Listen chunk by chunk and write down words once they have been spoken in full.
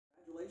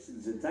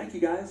congratulations, and thank you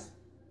guys.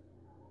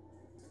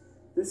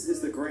 This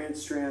is the Grand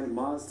Strand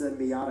Mazda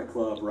Miata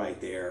Club right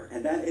there.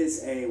 And that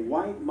is a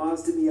white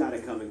Mazda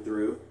Miata coming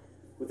through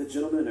with a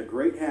gentleman in a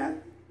great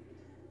hat.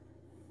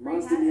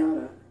 Mazda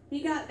Miata. They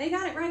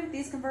got it right with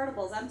these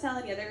convertibles. I'm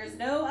telling you, there is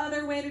no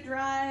other way to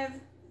drive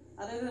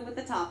other than with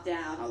the top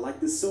down. I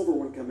like this silver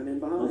one coming in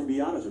behind. Those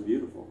Miatas are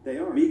beautiful. They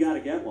are. Me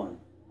gotta get one.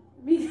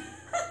 Me.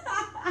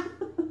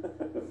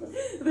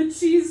 The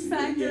cheese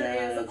factory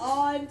is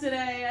on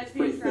today at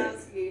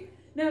Piotrowski.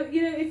 No,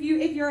 you know,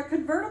 if you're a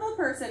convertible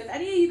person, if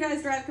any of you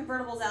guys drive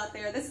convertibles out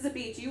there, this is a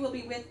beach. You will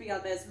be with me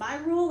on this. My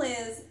rule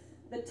is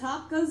the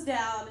top goes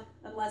down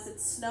unless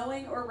it's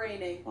snowing or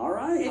raining. All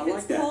right, if I like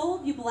it's that.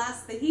 cold, you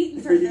blast the heat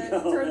and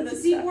turn the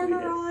seat warmer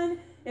exactly on.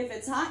 If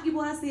it's hot, you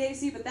blast the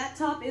AC, but that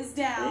top is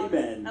down.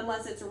 Amen.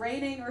 Unless it's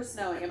raining or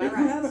snowing. Am I right?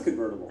 right? You have a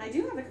convertible. I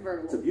do have a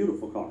convertible. It's a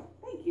beautiful car.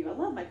 Thank you. I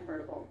love my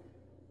convertible.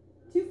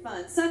 Too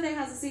fun. Sunday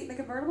has a seat in the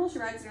convertible. She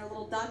rides in her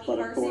little doggy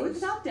car seat with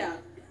the top down.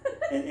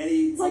 And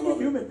any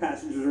human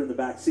passengers are in the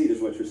back seat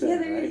is what you're saying, Yeah,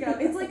 there right? you go.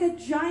 It's like a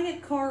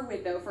giant car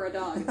window for a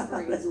dog. It's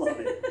great. I love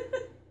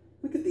it.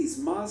 Look at these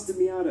Mazda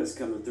Miatas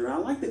coming through. I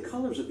like the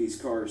colors of these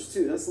cars,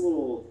 too. That's a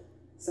little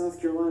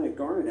South Carolina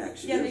garnet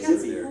action. Yeah, they got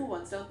some cool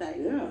ones, don't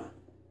they? Yeah.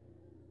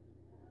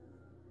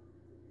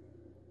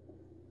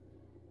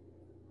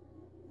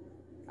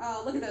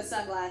 Oh, look at those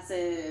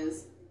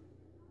sunglasses.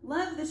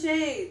 Love the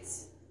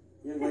shades.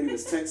 Young lady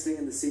was texting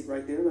in the seat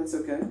right there. That's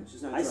okay.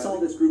 She's not I driving. saw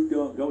this group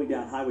going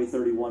down Highway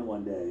 31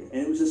 one day,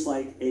 and it was just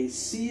like a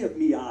sea of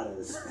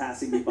Miatas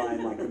passing me by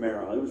in my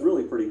Camaro. It was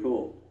really pretty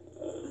cool.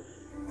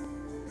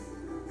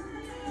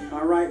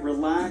 All right,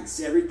 relax.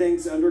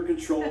 Everything's under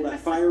control.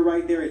 That fire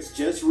right there, it's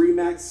just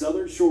RE/MAX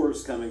Southern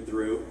Shores coming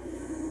through.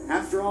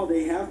 After all,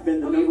 they have been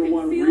the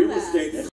 #1 real estate